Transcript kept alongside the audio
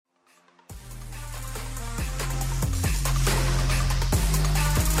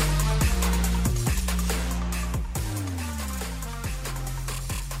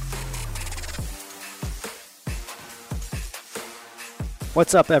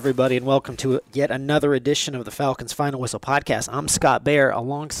What's up, everybody, and welcome to yet another edition of the Falcons Final Whistle podcast. I'm Scott Bair,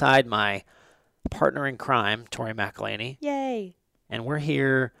 alongside my partner in crime, Tori McElhaney. Yay. And we're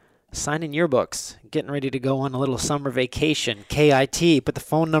here signing yearbooks, getting ready to go on a little summer vacation. KIT, put the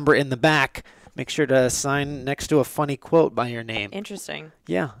phone number in the back. Make sure to sign next to a funny quote by your name. Interesting.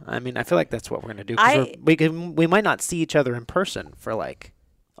 Yeah, I mean, I feel like that's what we're going to do. 'Cause we might not see each other in person for like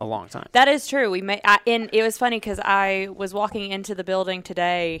a long time. That is true. And it was funny because I was walking into the building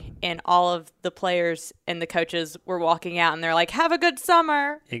today, and all of the players and the coaches were walking out, and they're like, "Have a good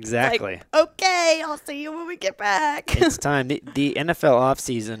summer." Exactly. Like, okay, I'll see you when we get back. It's time. The NFL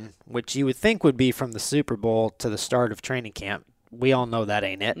offseason, which you would think would be from the Super Bowl to the start of training camp, we all know that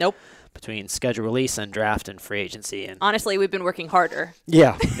ain't it. Nope. Between schedule release and draft and free agency. And honestly, we've been working harder.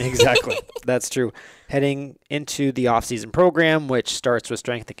 Yeah, exactly. That's true. Heading into the offseason program, which starts with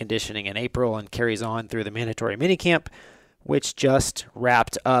strength and conditioning in April and carries on through the mandatory minicamp, which just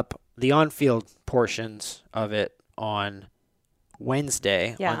wrapped up the on-field portions of it on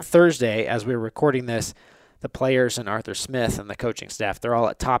Wednesday. Yeah. On Thursday, as we were recording this, the players and Arthur Smith and the coaching staff, they're all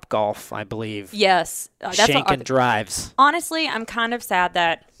at Topgolf, I believe. Yes. Shanking drives. Honestly, I'm kind of sad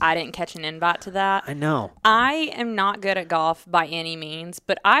that I didn't catch an invite to that. I know. I am not good at golf by any means,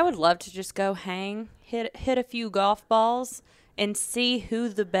 but I would love to just go hang, hit a few golf balls, and see who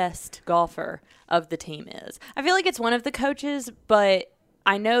the best golfer of the team is. I feel like it's one of the coaches, but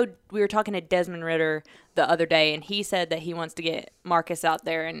I know we were talking to Desmond Ridder the other day, and he said that he wants to get Marcus out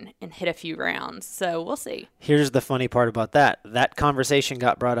there and hit a few rounds. So we'll see. Here's the funny part about that. That conversation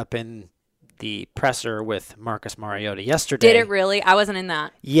got brought up in the presser with Marcus Mariota yesterday. Did it really? I wasn't in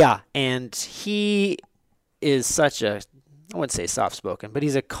that. Yeah, and he is such a, I wouldn't say soft-spoken, but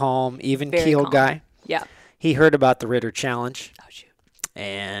he's a calm, even-keeled guy. Yeah. He heard about the Ridder Challenge. Oh, shoot.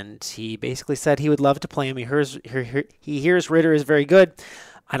 And he basically said he would love to play him. He hears Ridder is very good.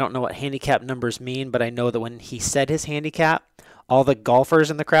 I don't know what handicap numbers mean, but I know that when he said his handicap, all the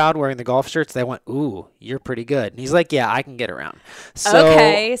golfers in the crowd wearing the golf shirts, they went, "Ooh, you're pretty good." And he's like, "Yeah, I can get around."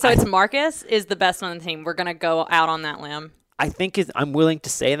 Okay, so it's Marcus is the best on the team. We're going to go out on that limb. I think I'm willing to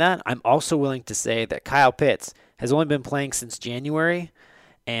say that. I'm also willing to say that Kyle Pitts has only been playing since January,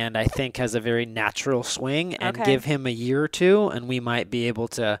 and I think has a very natural swing, and give him a year or two, and we might be able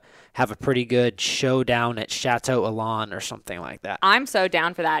to have a pretty good showdown at Chateau Elan or something like that. I'm so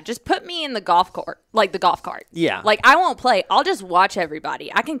down for that. Just put me in the golf court, like the golf cart. Yeah. Like, I won't play. I'll just watch everybody.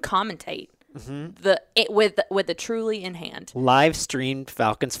 I can commentate with the truly in hand. Live streamed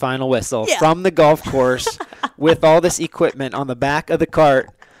Falcons Final Whistle from the golf course with all this equipment on the back of the cart.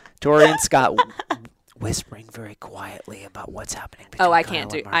 Tori and Scott whispering very quietly about what's happening. I can't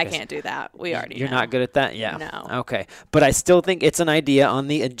do that. We already You're know. not good at that? Yeah. No. Okay. But I still think it's an idea on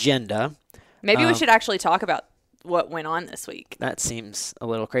the agenda. Maybe we should actually talk about what went on this week. That seems a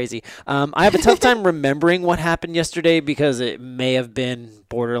little crazy. I have a tough time remembering what happened yesterday because it may have been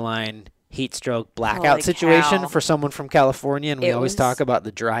borderline heat stroke blackout situation for someone from California, and we always talk about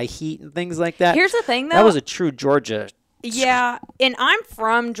the dry heat and things like that. Here's the thing, though. That was a true Georgia. Yeah, and I'm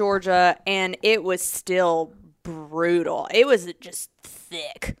from Georgia, and it was still brutal. It was just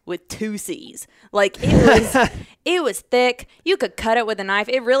thick with two C's. Like, it was thick. You could cut it with a knife.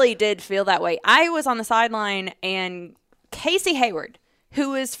 It really did feel that way. I was on the sideline, and Casey Hayward,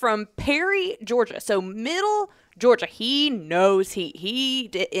 who is from Perry, Georgia, so middle Georgia, he knows he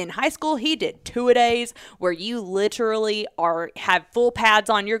did, in high school, he did two-a-days where you literally have full pads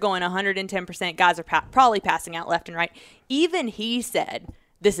on. You're going 110%. Guys are probably passing out left and right. Even he said,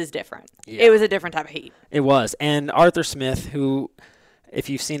 this is different. Yeah. It was a different type of heat. It was. And Arthur Smith, who, if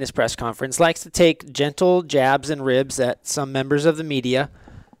you've seen his press conference, likes to take gentle jabs and ribs at some members of the media,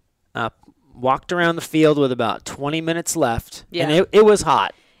 walked around the field with about 20 minutes left. Yeah. And it was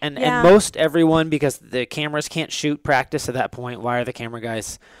hot. And most everyone, because the cameras can't shoot practice at that point, why are the camera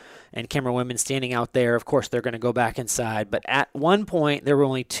guys and camera women standing out there? Of course, they're going to go back inside. But at one point, there were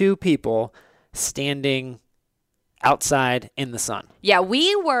only two people standing outside in the sun. Yeah,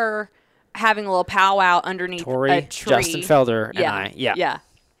 we were having a little powwow underneath Tori, a tree. Justin Felder, and I. Yeah. Yeah.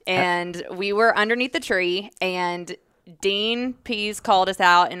 And we were underneath the tree, and Dean Pease called us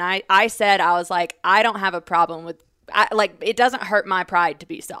out. And I said, I was like, I don't have a problem with it doesn't hurt my pride to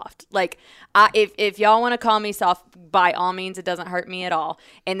be soft. Like, if y'all want to call me soft, by all means, it doesn't hurt me at all.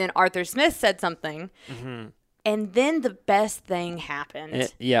 And then Arthur Smith said something, and then the best thing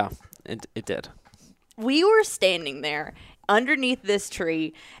happened. It did. We were standing there underneath this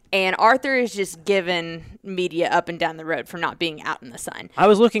tree, and Arthur is just giving media up and down the road for not being out in the sun. I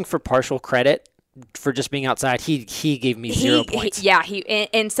was looking for partial credit for just being outside. He gave me 0 points.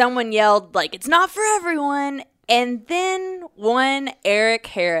 And someone yelled, like, it's not for everyone. And then one Eric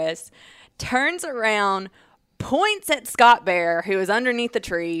Harris turns around, points at Scott Bear, who was underneath the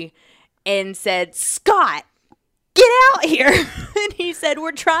tree, and said, "Scott, get out here." And he said,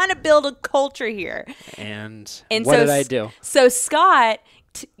 "We're trying to build a culture here." And what did I do? So Scott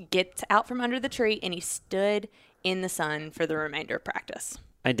gets out from under the tree, and he stood in the sun for the remainder of practice.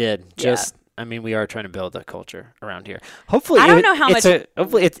 I did. We are trying to build a culture around here. Hopefully, I don't know how much.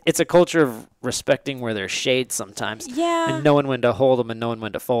 Hopefully, it's a culture of respecting where there's shade sometimes. Yeah. And knowing when to hold them and knowing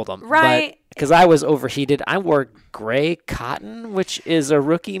when to fold them. Right. Because I was overheated. I wore gray cotton, which is a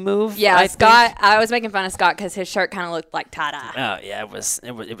rookie move. Yeah, Scott. I was making fun of Scott because his shirt kind of looked like tie-dye. Oh yeah, it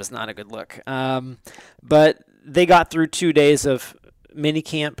was not a good look. But they got through 2 days of mini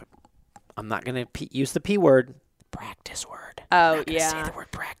camp. I'm not going to use the P word. Practice word. Oh, I'm not yeah. say the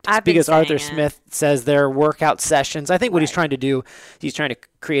word practice because Arthur Smith says they're workout sessions. I think what he's trying to do, he's trying to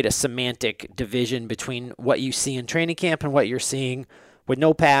create a semantic division between what you see in training camp and what you're seeing with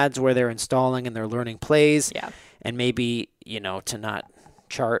no pads where they're installing and they're learning plays. Yeah. And maybe, to not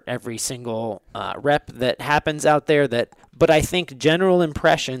chart every single rep that happens out there. But I think general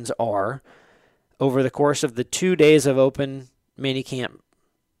impressions are over the course of the 2 days of open minicamp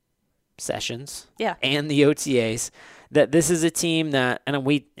sessions and the OTAs, that this is a team that, and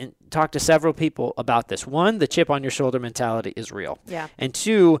we talked to several people about this. One, the chip on your shoulder mentality is real. Yeah. And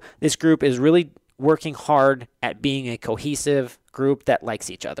two, this group is really working hard at being a cohesive group that likes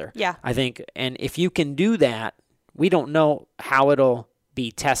each other. Yeah. I think, and if you can do that, we don't know how it'll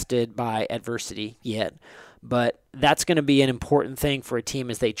be tested by adversity yet, but that's going to be an important thing for a team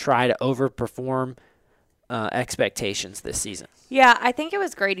as they try to overperform expectations this season. Yeah, I think it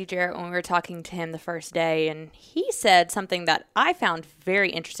was Grady Jarrett when we were talking to him the first day, and he said something that I found very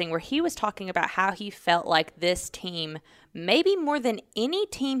interesting, where he was talking about how he felt like this team, maybe more than any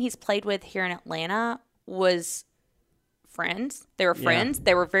team he's played with here in Atlanta, was friends. They were friends. Yeah.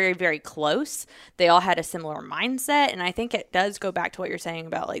 They were very, very close. They all had a similar mindset, and I think it does go back to what you're saying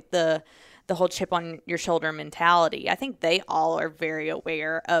about like the whole chip on your shoulder mentality. I think they all are very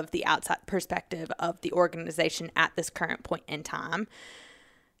aware of the outside perspective of the organization at this current point in time.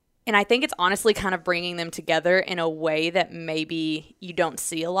 And I think it's honestly kind of bringing them together in a way that maybe you don't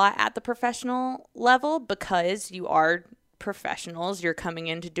see a lot at the professional level, because you are professionals. You're coming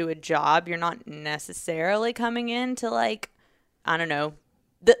in to do a job. You're not necessarily coming in to, like, I don't know.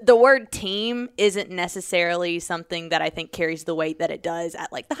 The word team isn't necessarily something that I think carries the weight that it does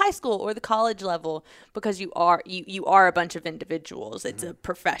at like the high school or the college level, because you are a bunch of individuals. It's a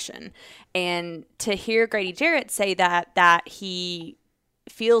profession. And to hear Grady Jarrett say that he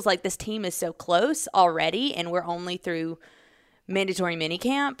feels like this team is so close already and we're only through mandatory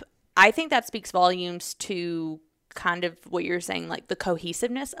minicamp, I think that speaks volumes to kind of what you're saying, like the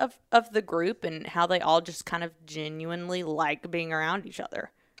cohesiveness of the group and how they all just kind of genuinely like being around each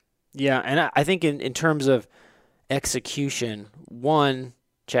other. Yeah, and I think in terms of execution, one,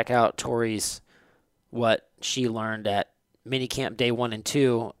 check out Tori's, what she learned at minicamp day 1 and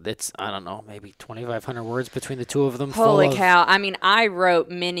 2. That's, I don't know, maybe 2,500 words between the two of them. Holy cow. I mean, I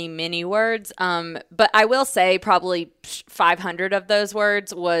wrote many words, but I will say probably 500 of those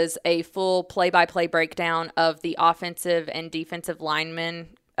words was a full play-by-play breakdown of the offensive and defensive linemen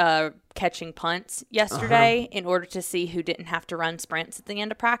catching punts yesterday in order to see who didn't have to run sprints at the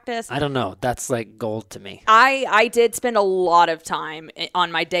end of practice. I don't know. That's like gold to me. I did spend a lot of time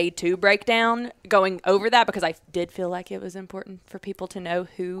on my day 2 breakdown going over that, because I did feel like it was important for people to know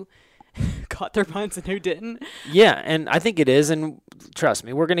who caught their punts and who didn't. Yeah, and I think it is. And trust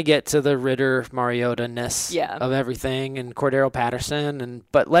me, we're going to get to the Ridder, Mariota-ness of everything, and Cordero Patterson.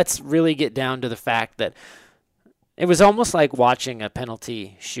 But let's really get down to the fact that it was almost like watching a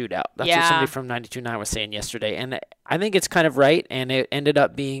penalty shootout. That's what somebody from 92.9 was saying yesterday. And I think it's kind of right, and it ended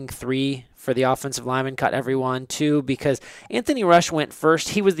up being 3 for the offensive lineman, caught everyone, 2 because Anthony Rush went first.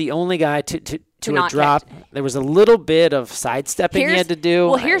 He was the only guy to a drop. There was a little bit of sidestepping he had to do.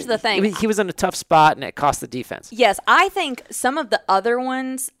 Well, here's the thing. He was in a tough spot, and it cost the defense. Yes, I think some of the other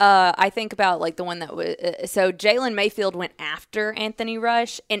ones, I think about like the one that was, so Jalen Mayfield went after Anthony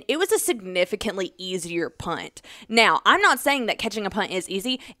Rush, and it was a significantly easier punt. Now, I'm not saying that catching a punt is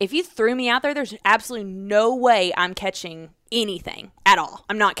easy. If you threw me out there, there's absolutely no way I'm catching anything at all.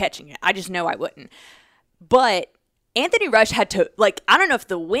 I'm not catching it. I just know I wouldn't. But Anthony Rush had to, like, I don't know if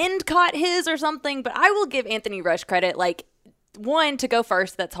the wind caught his or something, but I will give Anthony Rush credit. Like, 1, to go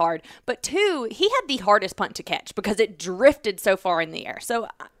first, that's hard. But 2, he had the hardest punt to catch because it drifted so far in the air. So,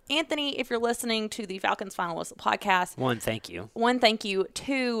 Anthony, if you're listening to the Falcons Final Whistle podcast. 1, thank you. 1, thank you.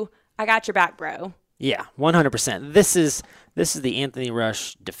 2, I got your back, bro. Yeah, 100%. This is the Anthony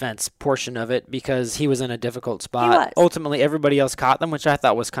Rush defense portion of it because he was in a difficult spot. He was. Ultimately, everybody else caught them, which I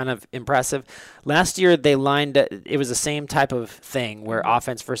thought was kind of impressive. Last year, it was the same type of thing where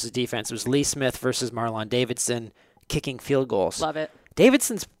offense versus defense. It was Lee Smith versus Marlon Davidson kicking field goals. Love it.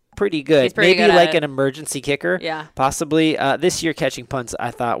 Davidson's pretty good. He's pretty Maybe good like at it. an emergency kicker. Yeah. Possibly. This year, catching punts, I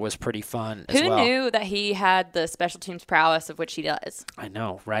thought was pretty fun as well. Who knew that he had the special teams prowess of which he does? I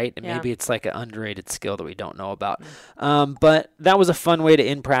know, right? And Yeah. maybe it's like an underrated skill that we don't know about. But that was a fun way to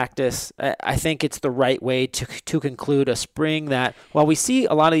end practice. I think it's the right way to conclude a spring that, while we see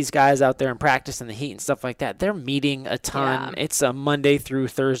a lot of these guys out there in practice in the heat and stuff like that, they're meeting a ton. Yeah. It's a Monday through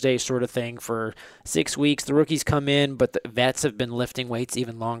Thursday sort of thing for 6 weeks. The rookies come in, but the vets have been lifting weights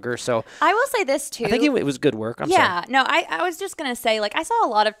even longer. So I will say this too. I think it was good work. I'm sorry. No, I was just going to say, like, I saw a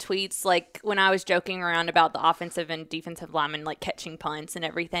lot of tweets, like, when I was joking around about the offensive and defensive linemen, like, catching punts and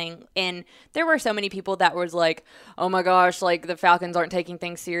everything. And there were so many people that was like, oh my gosh, like, the Falcons aren't taking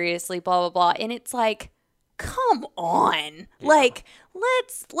things seriously, blah, blah, blah. And it's like, come on. Yeah. Like,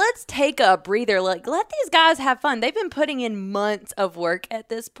 let's take a breather. Like, let these guys have fun. They've been putting in months of work at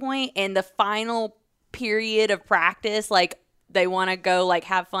this point, and the final period of practice, like, they want to go, like,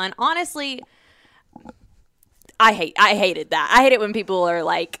 have fun. Honestly, I hated that. I hate it when people are,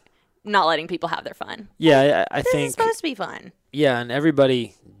 like, not letting people have their fun. Yeah, I think this is supposed to be fun. Yeah, and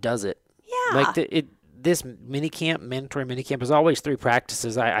everybody does it. Yeah. Like this mandatory minicamp is always 3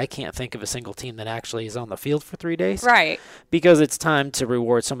 practices. I can't think of a single team that actually is on the field for 3 days. Right. Because it's time to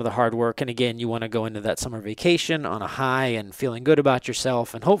reward some of the hard work. And again, you want to go into that summer vacation on a high and feeling good about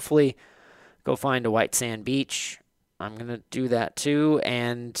yourself, and hopefully go find a white sand beach. I'm going to do that too.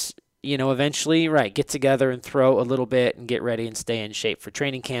 And, eventually, get together and throw a little bit and get ready and stay in shape for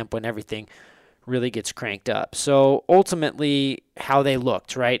training camp when everything really gets cranked up. So ultimately, how they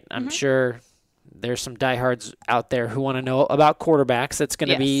looked, right? I'm sure there's some diehards out there who want to know about quarterbacks. That's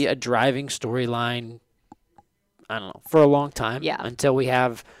going to be a driving storyline, I don't know, for a long time until we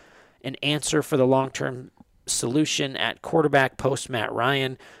have an answer for the long-term solution at quarterback post Matt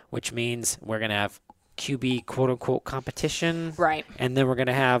Ryan, which means we're going to have QB quote-unquote competition. Right. And then we're going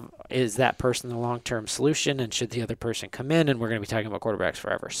to have, is that person the long-term solution, and should the other person come in? And we're going to be talking about quarterbacks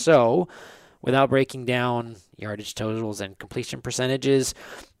forever. So without breaking down yardage totals and completion percentages,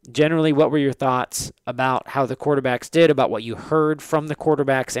 generally, what were your thoughts about how the quarterbacks did, about what you heard from the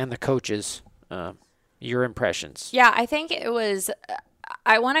quarterbacks and the coaches, your impressions? Yeah, I think it was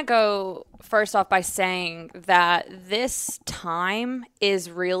I want to go first off by saying that this time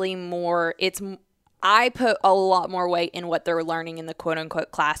is really more, I put a lot more weight in what they're learning in the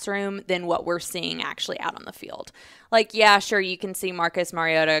quote-unquote classroom than what we're seeing actually out on the field. Like, yeah, sure, you can see Marcus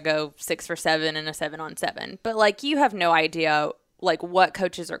Mariota go 6 for 7 in a 7-on-7, but, like, you have no idea, like, what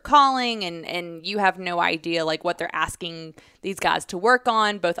coaches are calling, and you have no idea, like, what they're asking these guys to work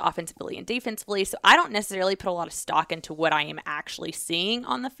on, both offensively and defensively. So I don't necessarily put a lot of stock into what I am actually seeing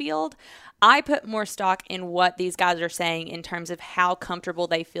on the field. I put more stock in what these guys are saying in terms of how comfortable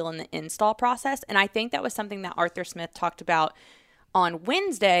they feel in the install process. And I think that was something that Arthur Smith talked about on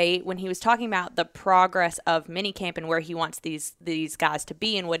Wednesday when he was talking about the progress of minicamp and where he wants these guys to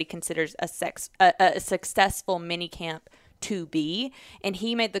be and what he considers a successful minicamp to be. And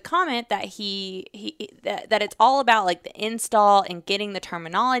he made the comment that that it's all about, like, the install and getting the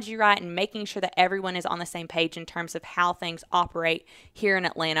terminology right and making sure that everyone is on the same page in terms of how things operate here in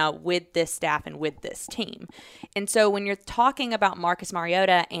Atlanta with this staff and with this team. And so when you're talking about Marcus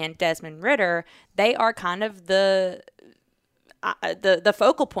Mariota and Desmond Ridder, they are kind of the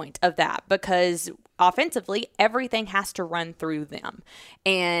focal point of that, because offensively, everything has to run through them.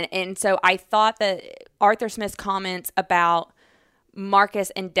 And so I thought that Arthur Smith's comments about Marcus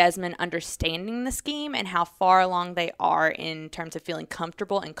and Desmond understanding the scheme and how far along they are in terms of feeling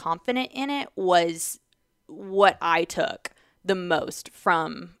comfortable and confident in it was what I took the most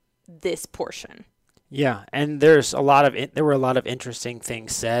from this portion. Yeah, and there were a lot of interesting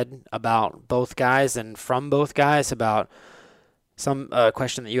things said about both guys and from both guys about some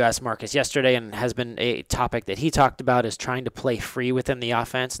question that you asked Marcus yesterday, and has been a topic that he talked about, is trying to play free within the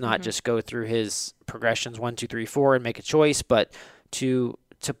offense, not just go through his progressions 1, 2, 3, 4 and make a choice, but to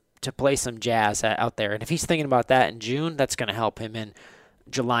play some jazz out there. And if he's thinking about that in June, that's going to help him in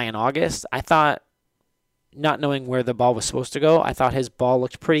July and August. I thought, not knowing where the ball was supposed to go, I thought his ball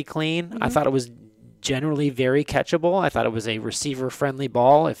looked pretty clean. I thought it was generally very catchable. I thought it was a receiver-friendly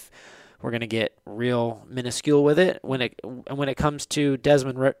ball. If we're going to get real minuscule with it. When it comes to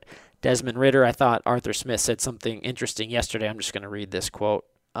Desmond Ridder, I thought Arthur Smith said something interesting yesterday. I'm just going to read this quote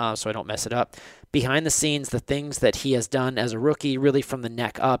so I don't mess it up. Behind the scenes, the things that he has done as a rookie, really from the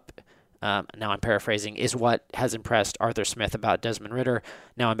neck up, now I'm paraphrasing, is what has impressed Arthur Smith about Desmond Ridder.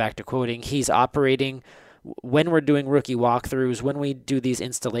 Now I'm back to quoting. He's operating when we're doing rookie walkthroughs, when we do these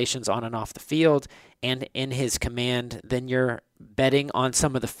installations on and off the field and in his command, then you're betting on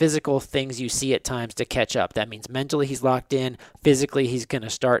some of the physical things you see at times to catch up. That means mentally he's locked in. Physically, he's going to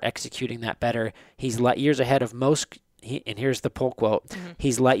start executing that better. He's light years ahead of most, and here's the pull quote,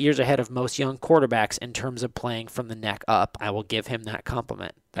 he's light years ahead of most young quarterbacks in terms of playing from the neck up. I will give him that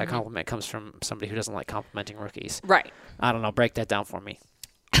compliment. That compliment comes from somebody who doesn't like complimenting rookies. Right. I don't know. Break that down for me.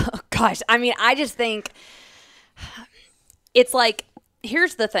 Oh, gosh. I mean, I just think it's like,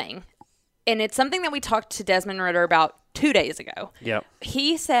 here's the thing. And it's something that we talked to Desmond Ridder about 2 days ago. Yep.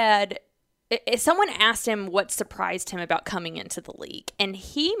 He said, if someone asked him what surprised him about coming into the league, and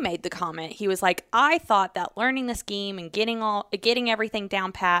he made the comment, he was like, I thought that learning the scheme and getting everything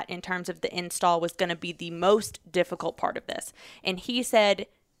down pat in terms of the install was going to be the most difficult part of this. And he said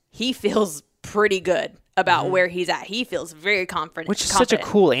he feels pretty good about where he's at. He feels very confident. Which is such a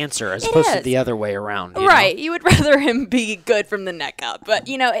cool answer as opposed to the other way around. Right. You would rather him be good from the neck up. But,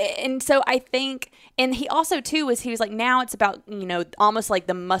 and so I think, and he also, too, he was like, now it's about, almost like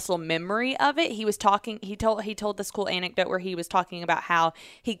the muscle memory of it. He was talking, he told this cool anecdote where he was talking about how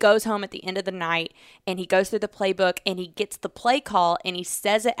he goes home at the end of the night and he goes through the playbook and he gets the play call and he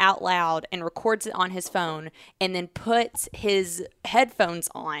says it out loud and records it on his phone and then puts his headphones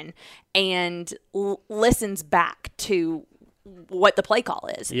on and listens back to what the play call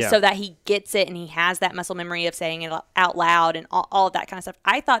is so that he gets it and he has that muscle memory of saying it out loud and all of that kind of stuff.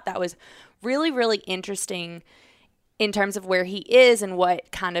 I thought that was really, really interesting in terms of where he is and what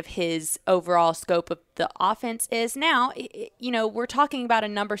kind of his overall scope of the offense is. Now, we're talking about a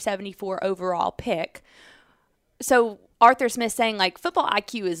number 74 overall pick. So Arthur Smith saying like football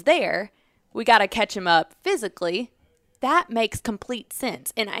IQ is there. We got to catch him up physically. That makes complete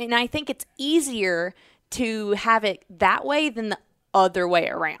sense. And I think it's easier to have it that way than the other way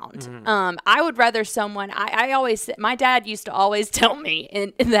around. I would rather someone, I always, my dad used to always tell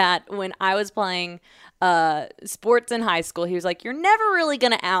me that when I was playing sports in high school, he was like, you're never really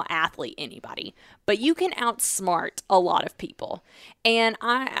going to out-athlete anybody, but you can outsmart a lot of people. And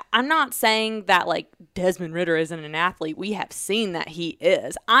I'm not saying that like Desmond Ridder isn't an athlete. We have seen that he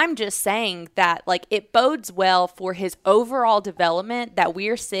is. I'm just saying that like it bodes well for his overall development that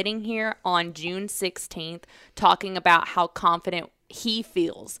we're sitting here on June 16th talking about how confident he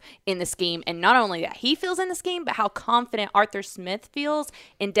feels in the scheme. And not only that he feels in the scheme, but how confident Arthur Smith feels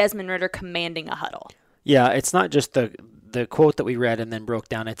in Desmond Ridder commanding a huddle. Yeah, it's not just the quote that we read and then broke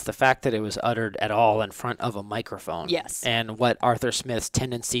down. It's the fact that it was uttered at all in front of a microphone. Yes. And what Arthur Smith's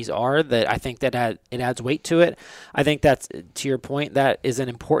tendencies are, that I think that it adds weight to it. I think that's, to your point, that is an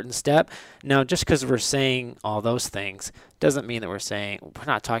important step. Now, just because we're saying all those things doesn't mean that we're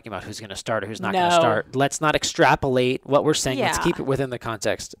not talking about who's going to start or who's not going to start. Let's not extrapolate what we're saying. Let's keep it within the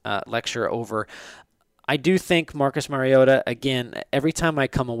context. Lecture over. I do think Marcus Mariota, again, every time I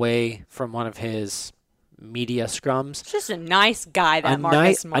come away from one of his media scrums, just a nice guy,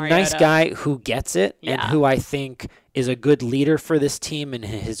 Marcus Mariota. A nice guy who gets it and who I think is a good leader for this team in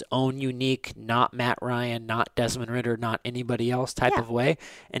his own unique, not Matt Ryan, not Desmond Ridder, not anybody else type of way.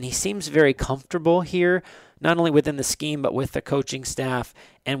 And he seems very comfortable here, not only within the scheme, but with the coaching staff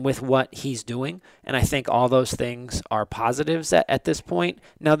and with what he's doing. And I think all those things are positives at this point.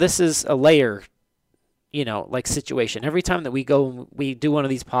 Now, this is a layer situation. Every time that we go and we do one of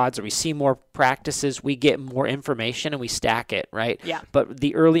these pods or we see more practices, we get more information and we stack it, right? Yeah. But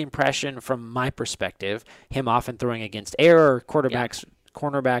the early impression from my perspective, him often throwing against error, cornerbacks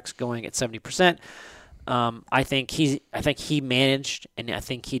going at 70%, I think he managed and I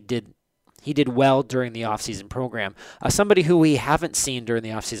think he did well during the offseason program. Somebody who we haven't seen during the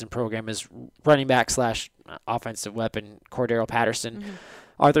offseason program is running back / offensive weapon Cordero Patterson. Mm-hmm.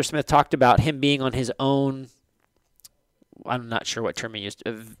 Arthur Smith talked about him being on his own, I'm not sure what term he used,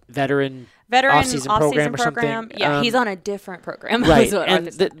 a veteran off-season program or something. Yeah, he's on a different program. Right, and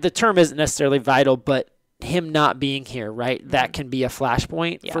the term isn't necessarily vital, but him not being here, right, that can be a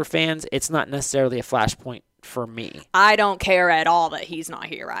flashpoint for fans. It's not necessarily a flashpoint for me. I don't care at all that he's not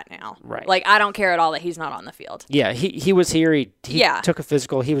here right now. Right. Like, I don't care at all that he's not on the field. Yeah, he was here. He took a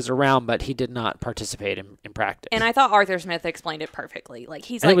physical. He was around, but he did not participate in practice. And I thought Arthur Smith explained it perfectly.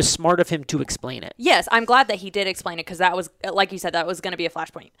 It was smart of him to explain it. Yes, I'm glad that he did explain it because that was, like you said, that was going to be a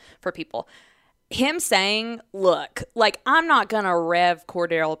flashpoint for people. Him saying, look, I'm not going to rev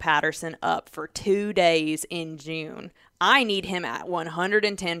Cordero Patterson up for 2 days in June. I need him at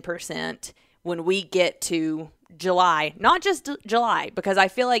 110% when we get to July, not just July, because I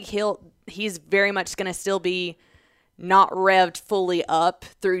feel like he's very much going to still be not revved fully up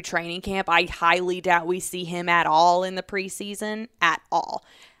through training camp. I highly doubt we see him at all in the preseason, at all.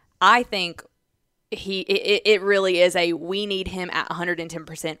 I think it really is we need him at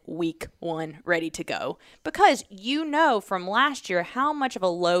 110% week 1 ready to go, because from last year how much of a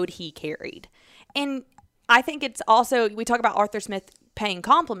load he carried. And I think it's also, we talk about Arthur Smith paying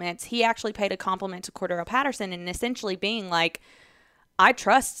compliments. He actually paid a compliment to Cordero Patterson and essentially being like, I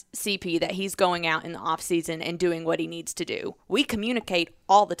trust CP that he's going out in the offseason and doing what he needs to do. We communicate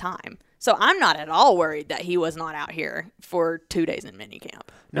all the time. So I'm not at all worried that he was not out here for 2 days in minicamp.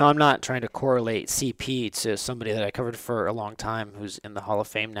 No, I'm not trying to correlate CP to somebody that I covered for a long time who's in the Hall of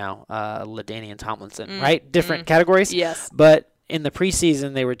Fame now, LaDainian Tomlinson, right? Different categories? Yes. But in the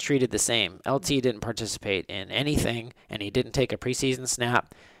preseason, they were treated the same. LT didn't participate in anything, and he didn't take a preseason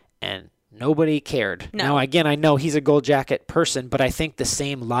snap, and nobody cared. No. Now, again, I know he's a gold jacket person, but I think the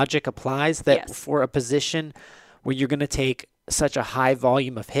same logic applies that for a position where you're going to take such a high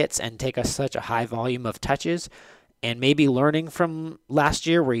volume of hits and take such a high volume of touches, and maybe learning from last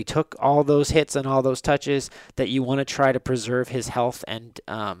year where he took all those hits and all those touches, that you want to try to preserve his health and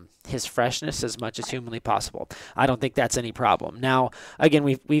his freshness as much as humanly possible. I don't think that's any problem. Now, again,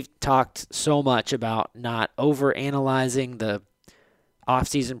 we've talked so much about not overanalyzing the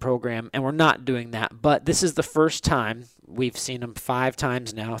off-season program, and we're not doing that. But this is the first time we've seen him 5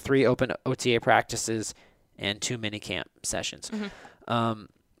 times now, 3 open OTA practices and 2 minicamp sessions.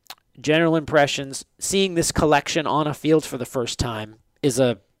 General impressions, seeing this collection on a field for the first time is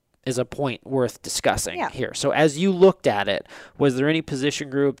a point worth discussing here. So as you looked at it, was there any position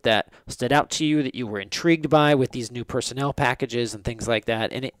group that stood out to you that you were intrigued by with these new personnel packages and things like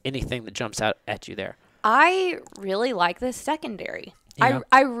that? Anything that jumps out at you there? I really like this secondary. Yeah.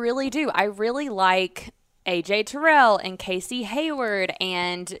 I really do. I really like A.J. Terrell and Casey Hayward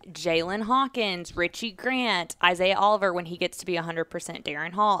and Jalen Hawkins, Richie Grant, Isaiah Oliver when he gets to be 100%,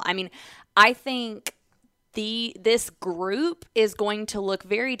 Darren Hall. I mean, I think this group is going to look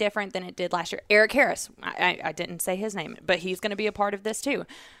very different than it did last year. Eric Harris, I didn't say his name, but he's going to be a part of this too.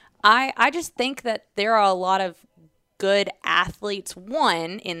 I just think that there are a lot of good athletes,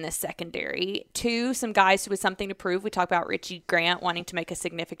 1, in the secondary, 2, some guys with something to prove. We talked about Richie Grant wanting to make a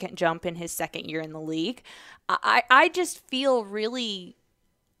significant jump in his second year in the league. I just feel really,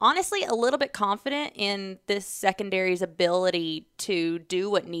 honestly, a little bit confident in this secondary's ability to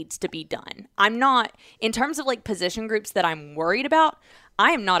do what needs to be done. I'm not, in terms of like position groups that I'm worried about,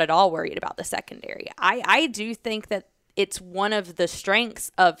 I am not at all worried about the secondary. I do think that it's one of the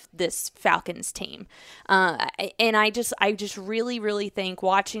strengths of this Falcons team. And I just really, really think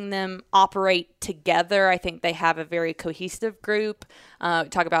watching them operate together, I think they have a very cohesive group.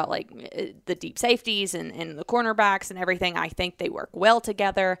 Talk about like the deep safeties and the cornerbacks and everything. I think they work well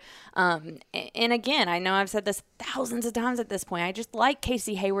together. And again, I know I've said this thousands of times at this point. I just like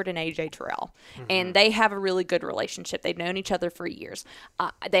Casey Hayward and A.J. Terrell. And they have a really good relationship. They've known each other for years.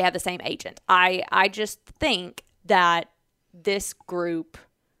 They have the same agent. I just think that this group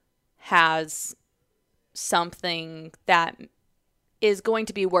has something that is going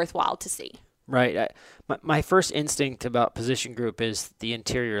to be worthwhile to see. Right. My first instinct about position group is the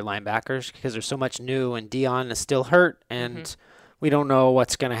interior linebackers, because there's so much new, and Dion is still hurt, and we don't know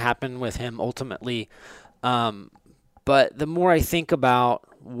what's going to happen with him ultimately. But the more I think about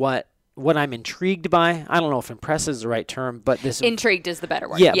what I'm intrigued by, I don't know if impress is the right term, but this intrigued is the better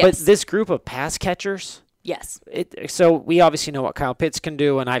word. Yeah, yes. But this group of pass catchers. Yes. So we obviously know what Kyle Pitts can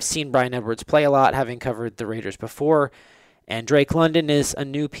do, and I've seen Bryan Edwards play a lot, having covered the Raiders before. And Drake London is a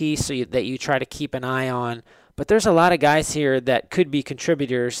new piece that you try to keep an eye on. But there's a lot of guys here that could be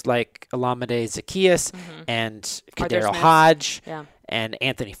contributors, like Olamide Zaccheaus and Kadero Hodge and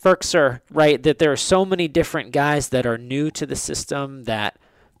Anthony Ferkser, right? That there are so many different guys that are new to the system that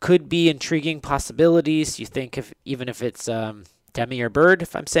could be intriguing possibilities. You think even if it's Demi or Bird,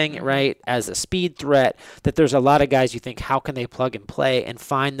 if I'm saying it right, as a speed threat, that there's a lot of guys you think, how can they plug and play and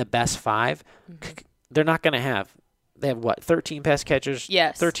find the best 5? They're not going to have. They have, 13 pass catchers,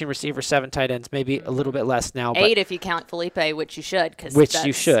 yes. 13 receivers, 7 tight ends, maybe a little bit less now. 8 if you count Felipe, which you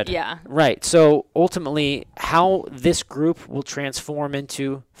should. Yeah. Right. So ultimately, how this group will transform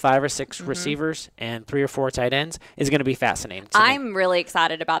into 5 or 6 receivers and 3 or 4 tight ends is going to be fascinating to me. I'm really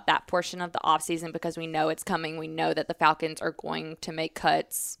excited about that portion of the offseason because we know it's coming. We know that the Falcons are going to make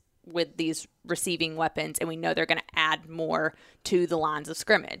cuts with these receiving weapons, and we know they're going to add more to the lines of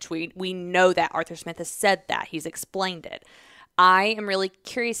scrimmage. We know that. Arthur Smith has said that. He's explained it. I am really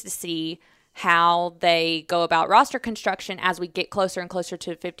curious to see how they go about roster construction as we get closer and closer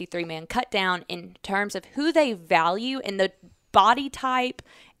to 53-man cut down in terms of who they value and the body type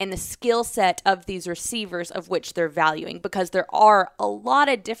and the skill set of these receivers of which they're valuing, because there are a lot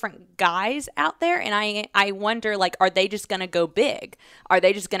of different guys out there. And I wonder, like, are they just going to go big? Are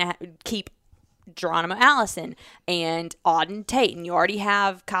they just going to keep Geronimo Allison and Auden Tate? And you already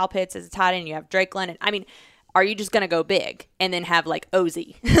have Kyle Pitts as a tight end. You have Drake London. I mean, are you just going to go big and then have like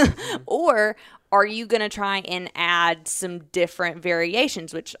Ozzy? Or are you going to try and add some different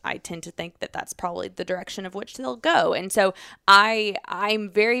variations, which I tend to think that that's probably the direction of which they'll go. And so I'm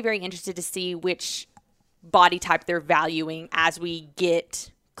very, very interested to see which body type they're valuing as we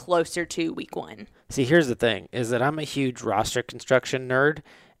get closer to week 1. See, here's the thing, is that I'm a huge roster construction nerd,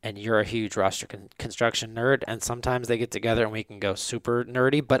 and you're a huge roster construction nerd, and sometimes they get together and we can go super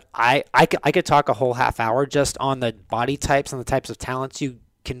nerdy, but I could talk a whole half hour just on the body types and the types of talents you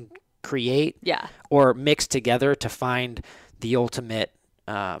can create or mix together to find the ultimate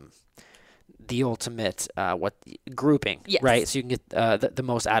grouping, right? So you can get the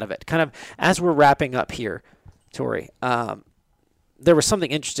most out of it. Kind of as we're wrapping up here, Tori, there was something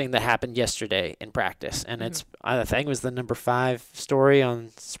interesting that happened yesterday in practice, and it's I think it was the number 5 story on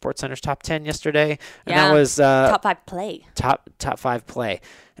SportsCenter's Top 10 yesterday, and that was top 5 play. Top 5 play,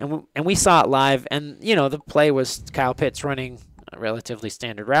 and we saw it live, and the play was Kyle Pitts running a relatively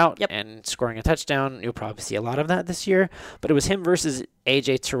standard route and scoring a touchdown. You'll probably see a lot of that this year, but it was him versus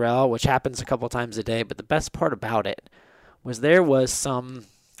AJ Terrell, which happens a couple times a day. But the best part about it was there was some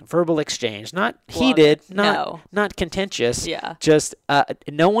verbal exchange, not heated, not contentious. Just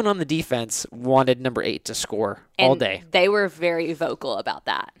no one on the defense wanted number 8 to score all day. They were very vocal about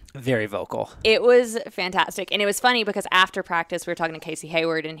that. Very vocal. It was fantastic. And it was funny because after practice, we were talking to Casey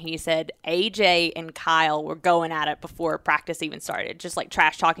Hayward, and he said AJ and Kyle were going at it before practice even started, just like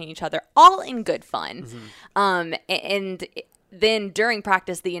trash talking each other, all in good fun. And then during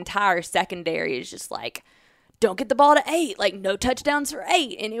practice, the entire secondary is just like, don't get the ball to 8, like no touchdowns for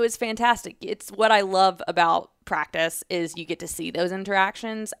 8. And it was fantastic. It's what I love about practice is you get to see those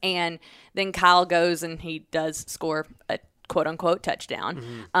interactions. And then Kyle goes and he does score a quote unquote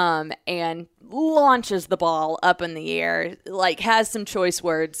touchdown, and launches the ball up in the air, like has some choice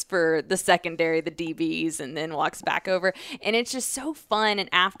words for the secondary, the DBs, and then walks back over. And it's just so fun. And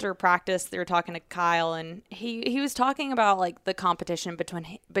after practice, they were talking to Kyle, and he was talking about like the competition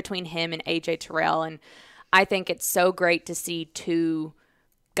between him and AJ Terrell. And I think it's so great to see 2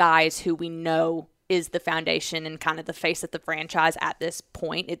 guys who we know is the foundation and kind of the face of the franchise at this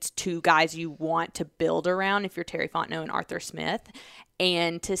point. It's 2 guys you want to build around if you're Terry Fontenot and Arthur Smith.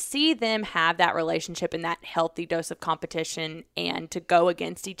 And to see them have that relationship and that healthy dose of competition and to go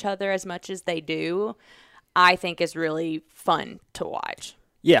against each other as much as they do, I think is really fun to watch.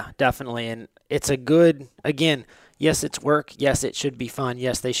 Yeah, definitely. And it's a good, again, yes, it's work. Yes, it should be fun.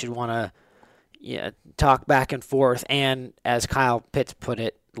 Yes, they should want to talk back and forth, and as Kyle Pitts put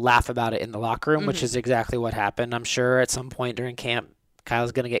it, laugh about it in the locker room, which is exactly what happened. I'm sure at some point during camp,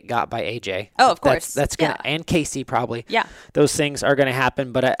 Kyle's going to get got by AJ. Oh, of course. That's going to, and Casey probably. Yeah. Those things are going to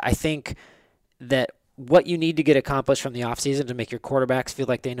happen, but I think that what you need to get accomplished from the offseason to make your quarterbacks feel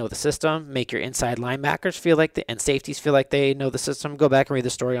like they know the system, make your inside linebackers feel like and safeties feel like they know the system. Go back and read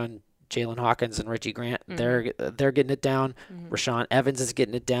the story on Jalen Hawkins and Richie Grant. They're getting it down. Rashawn Evans is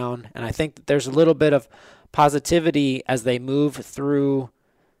getting it down. And I think that there's a little bit of positivity as they move through,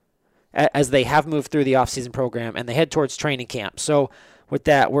 as they have moved through the offseason program and they head towards training camp. So with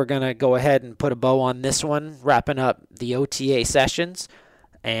that, we're going to go ahead and put a bow on this one, wrapping up the OTA sessions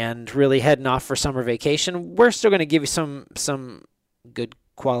and really heading off for summer vacation. We're still going to give you some good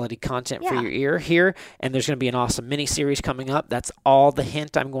quality content for your ear here, and there's going to be an awesome mini series coming up. That's all the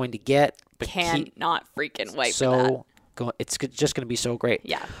hint I'm going to get. Cannot freaking wait for that. It's just going to be so great.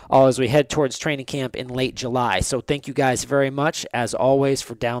 Yeah. All as we head towards training camp in late July. So thank you guys very much, as always,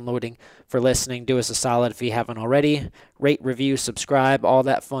 for downloading, for listening. Do us a solid if you haven't already. Rate, review, subscribe, all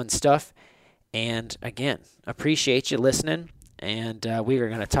that fun stuff. And again, appreciate you listening, and we are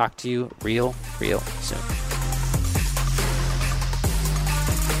going to talk to you real soon.